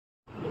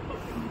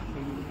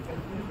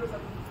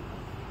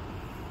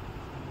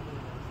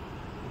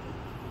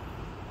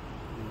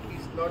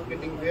not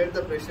getting where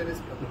the pressure is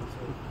coming.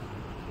 So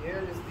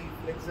here is the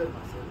flexor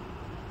muscle.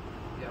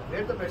 Yeah,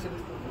 where the pressure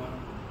is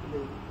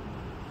coming.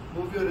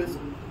 Move your wrist.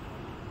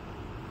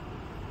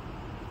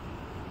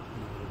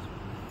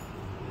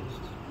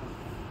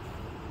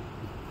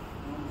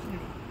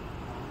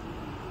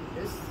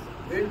 Yes,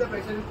 where the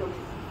pressure is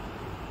coming.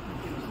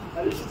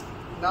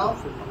 Now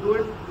do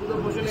the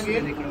motion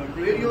again.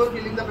 Where you were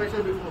feeling the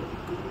pressure before.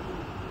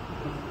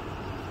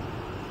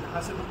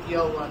 यहाँ से तो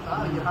किया हुआ था.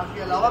 यहाँ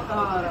के अलावा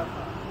कहाँ आ रहा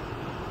था?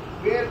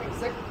 Where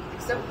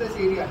except this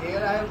area. Here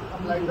I have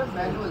applied the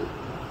manual.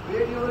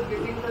 Where you were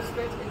getting the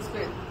stretch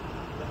instead.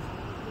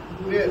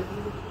 Where?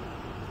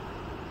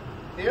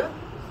 Here.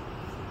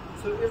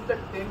 So if the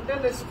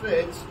tendon is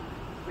stretched,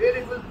 where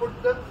it will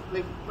put the,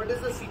 like, what is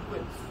the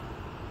sequence?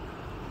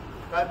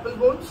 Carpal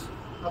bones.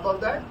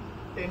 Above that,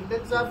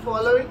 tendons are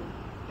following.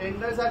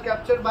 Tendons are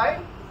captured by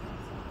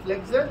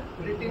flexor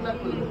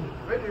retinaculum.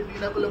 Right?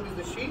 Retinaculum is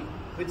the sheath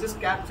which is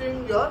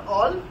capturing your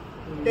all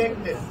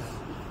tendons.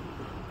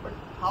 But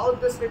how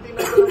this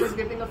retinaculum is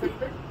getting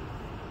affected?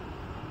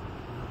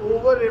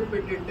 Over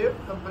repetitive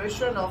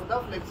compression of the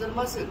flexor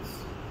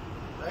muscles.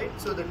 Right?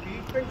 So the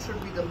treatment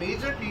should be, the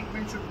major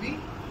treatment should be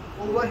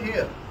over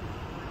here.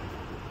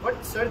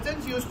 What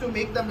surgeons used to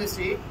make the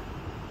mistake,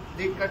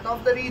 they cut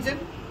off the region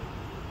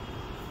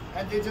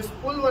and they just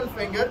pull one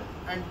finger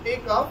and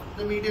take off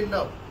the median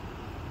nerve.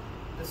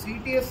 The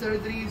CTS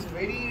surgery is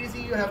very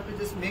easy. You have to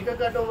just make a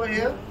cut over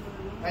here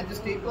and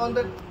just take on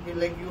the,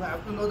 like, you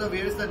have to know the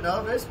where is the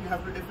nerve is. You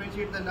have to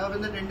differentiate the nerve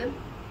and the tendon.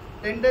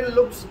 Tendon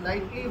looks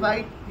slightly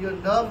white, your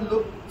nerve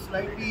looks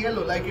slightly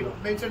yellow, like it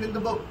mentioned in the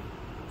book.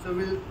 So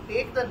we'll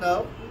take the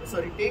nerve,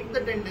 take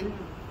the tendon,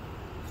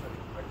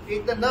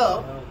 take the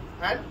nerve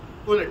and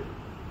pull it.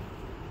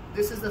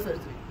 This is the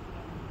surgery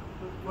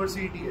for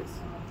CTS.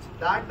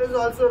 That is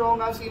also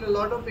wrong. I've seen a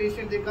lot of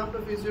patients, they come to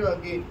physio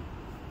again.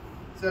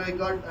 Sir, I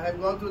have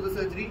gone through the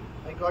surgery,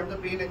 I got the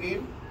pain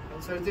again,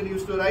 and surgeon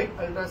used to write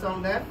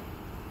ultrasound and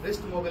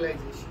wrist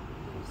mobilization.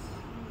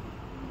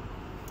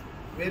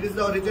 Where is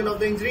the origin of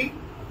the injury?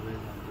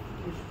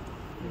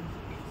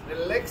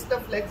 Relax the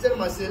flexor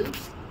muscle,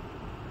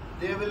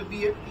 there will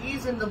be an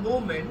ease in the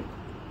movement,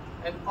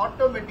 and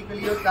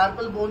automatically your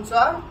carpal bones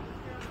are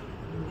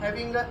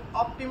having an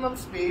optimum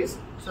space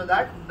so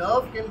that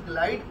nerve can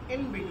glide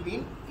in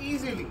between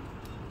easily.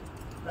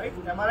 Right?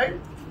 Am I right?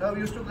 Nerve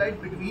used to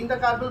glide between the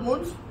carpal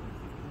bones.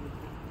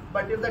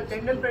 But if the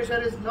tendon pressure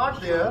is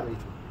not there,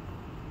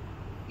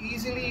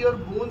 easily your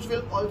bones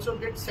will also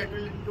get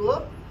settled into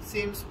a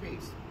same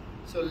space.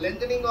 So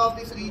lengthening of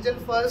this region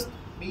first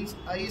means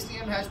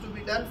ICM has to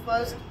be done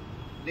first.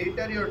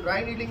 Later you're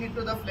dry needling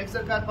into the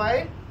flexor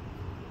carpi,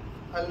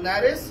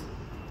 ulnaris,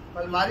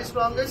 palmaris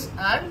longus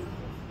and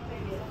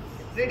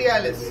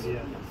radialis.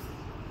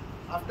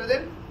 After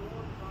that,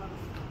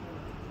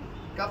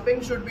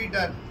 cupping should be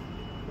done.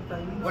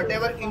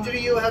 Whatever injury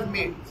you have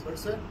made. What,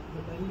 sir?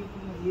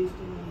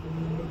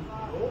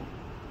 No.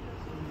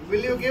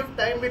 Will you give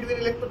time between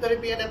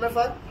electrotherapy and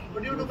MFR?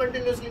 What do you do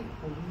continuously?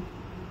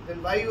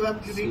 Then why you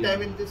need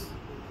time in this?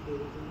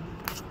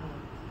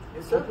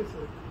 Yes, sir?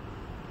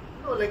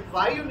 No, like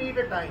why you need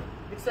a time?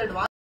 It's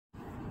advanced.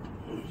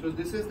 So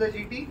this is the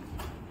GT.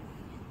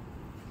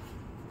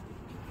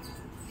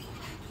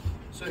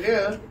 So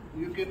here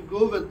you can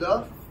go with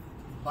the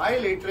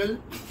bilateral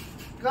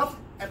cup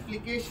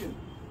application.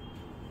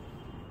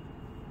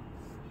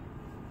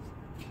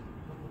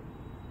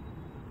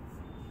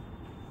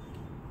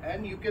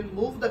 And you can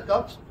move the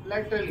cups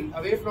laterally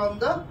away from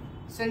the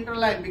center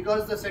line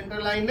because the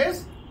center line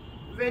is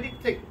very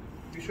thick.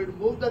 You should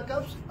move the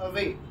cups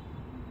away.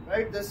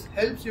 Right? This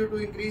helps you to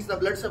increase the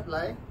blood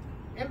supply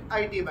in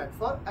IT band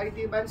for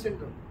IT band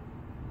syndrome.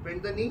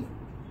 Bend the knee.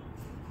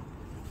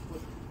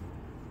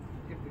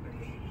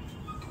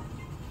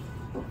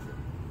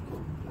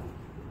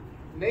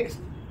 Next,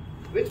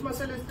 which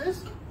muscle is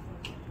this?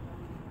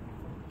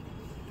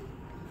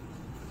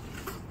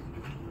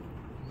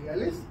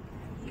 Radialis?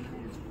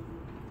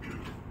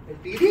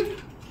 Anterior?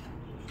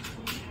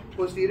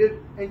 Posterior,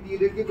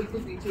 anterior के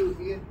बिल्कुल पीछे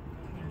होती है.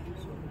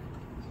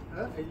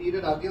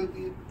 Anterior आगे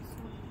होती है.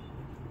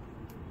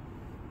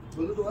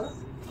 बोलो दोबारा.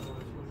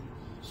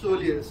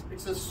 Soleus.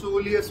 It's a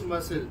soleus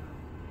muscle.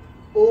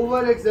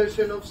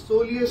 Overexertion of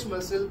soleus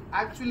muscle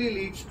actually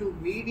leads to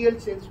medial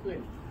chin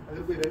splint.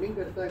 अगर कोई रनिंग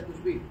करता है कुछ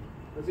भी,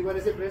 तो एक बार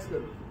ऐसे प्रेस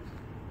करो,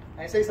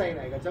 ऐसा ही साइन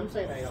आएगा, जंप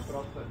साइन आएगा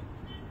प्रॉपर.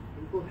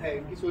 इनको है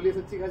कि सोलियस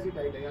अच्छी खासी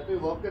टाइट है, या तो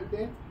वॉक करते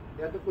हैं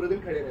या तो पूरे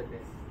दिन खड़े रहते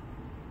हैं.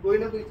 कोई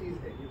ना कोई चीज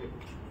है. ये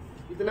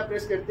देखो, इतना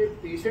प्रेस करते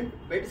पेशेंट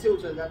बेड से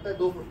उछल जाता है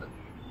 2 फुट तक.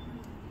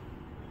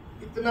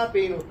 इतना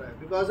पेन होता है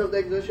because of the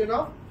exertion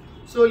of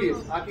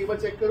soleus. आके एक बार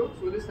चेक करो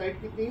सोलियस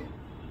टाइट कितनी है.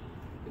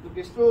 ये तो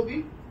किस्टो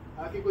होगी.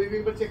 आके कोई भी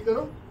एक बार चेक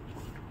करो,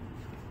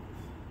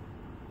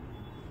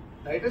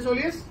 टाइट है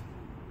सोलियस.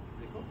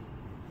 देखो,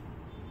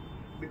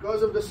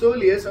 बिकॉज ऑफ द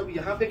सोलियस. अब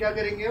यहाँ पे क्या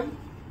करेंगे हम?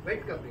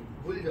 Wait cupping.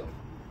 भूल जाओ,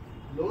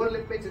 लोअर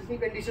लिम्ब पे जितनी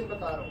कंडीशन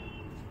बता रहा हूँ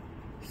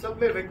सब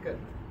में वेट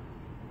करना है.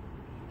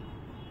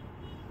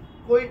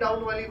 कोई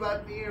डाउट वाली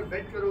बात नहीं है.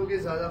 वेट करोगे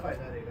ज्यादा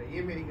फायदा रहेगा,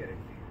 ये मेरी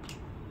गारंटी है.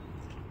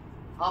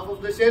 half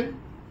of the shin.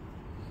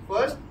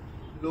 First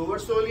lower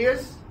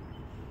soleus,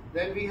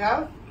 then we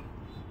have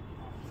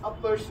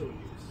upper soleus.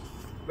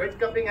 Wet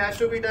cupping has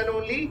to be done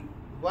only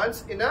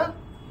once in a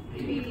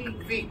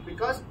week,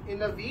 because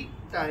in a week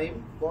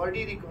time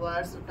body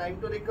requires time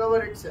to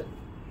recover itself.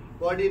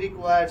 Body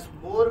requires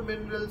more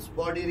minerals,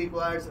 body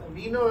requires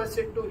amino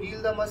acid to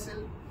heal the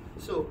muscle.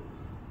 So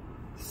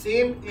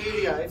same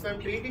area, if I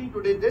am treating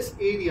today this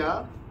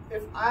area,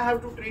 if I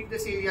have to treat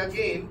this area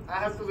again, I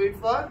have to wait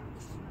for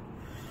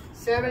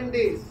 7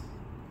 days.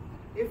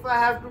 If I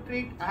have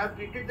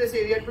treated this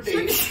area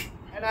today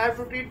and I have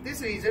to treat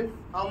this region,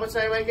 how much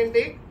time I can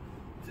take?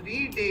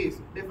 3 days.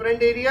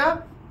 Different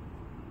area,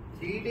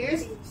 3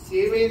 days.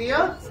 Same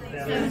area,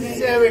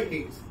 7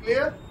 days.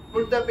 Clear?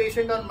 Put the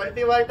patient on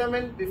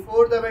multivitamin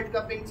before the wet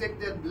cupping. Check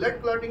their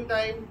blood clotting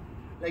time,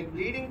 like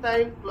bleeding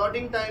time,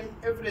 clotting time,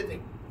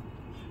 everything.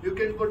 You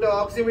can put an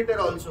oximeter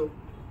also.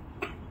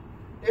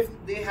 If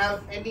they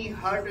have any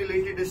heart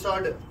related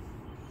disorder,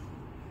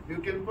 you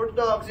can put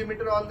the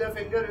oximeter on their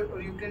finger,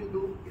 or you can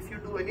do, if you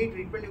do any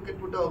treatment, you can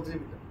put an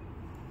oximeter.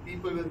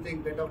 People will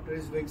think the doctor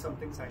is doing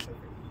something scientific.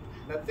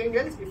 Nothing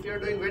else. If you are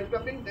doing wet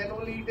cupping, then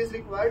only it is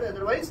required.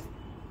 Otherwise,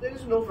 there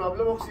is no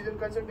problem. Oxygen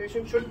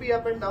concentration should be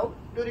up and down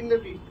during the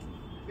treatment.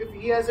 If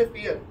he has a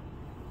fear,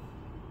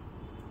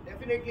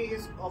 definitely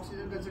his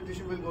oxygen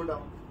concentration will go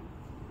down.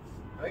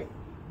 Right?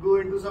 Go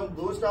into some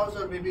ghost house,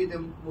 or maybe the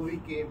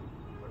movie came.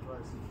 What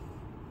was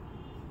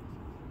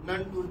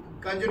it?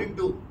 Conjuring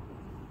 2.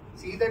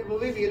 See that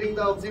movie, wearing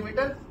the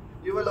oximeter?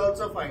 You will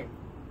also find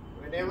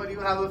whenever you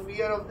have a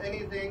fear of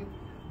anything,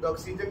 the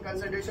oxygen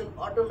concentration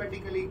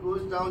automatically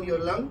goes down, your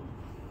lung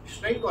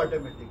shrink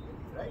automatically,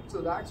 right?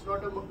 So that's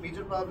not a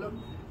major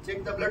problem.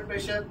 Check the blood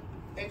pressure,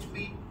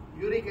 HB,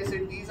 uric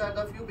acid. These are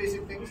the few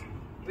basic things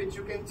which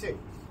you can check.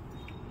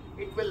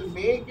 It will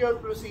make your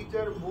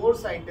procedure more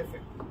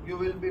scientific. You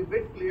will be a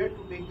bit clear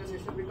to take the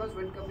session, because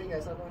wet cupping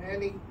ऐसा तो है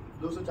नहीं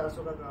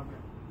 200-400 का काम है.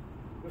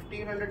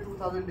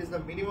 1500-2000 is the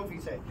minimum fee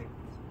I think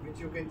which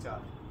you can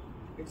charge.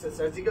 It's a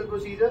surgical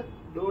procedure.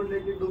 Don't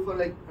let it do for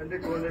like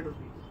 100-200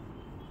 rupees.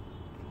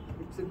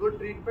 It's a good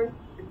treatment.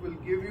 It will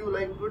give you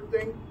like good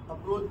thing.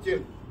 Approach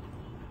gym.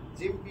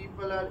 Gym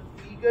people are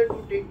eager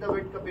to take the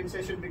wet cupping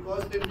session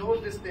because they know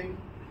this thing.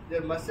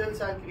 Their muscles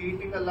are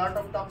creating a lot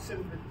of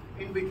toxin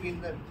in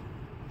between them.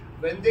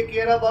 When they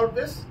care about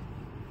this,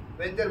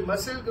 when their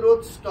muscle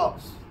growth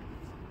stops.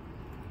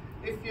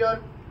 If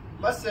your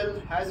muscle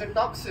has a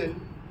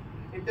toxin,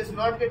 it is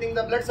not getting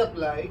the blood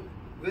supply,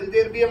 will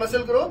there be a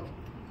muscle growth?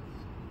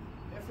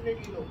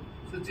 Definitely no.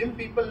 So gym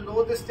people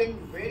know this thing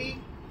very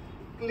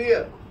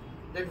clear,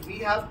 that we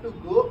have to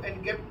go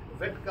and get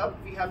wet cup,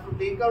 we have to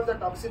take out the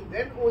toxin,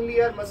 then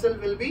only our muscle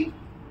will be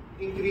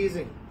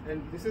increasing,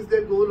 and this is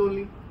their goal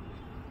only,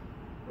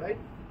 right?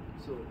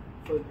 So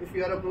if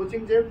you are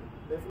approaching gym,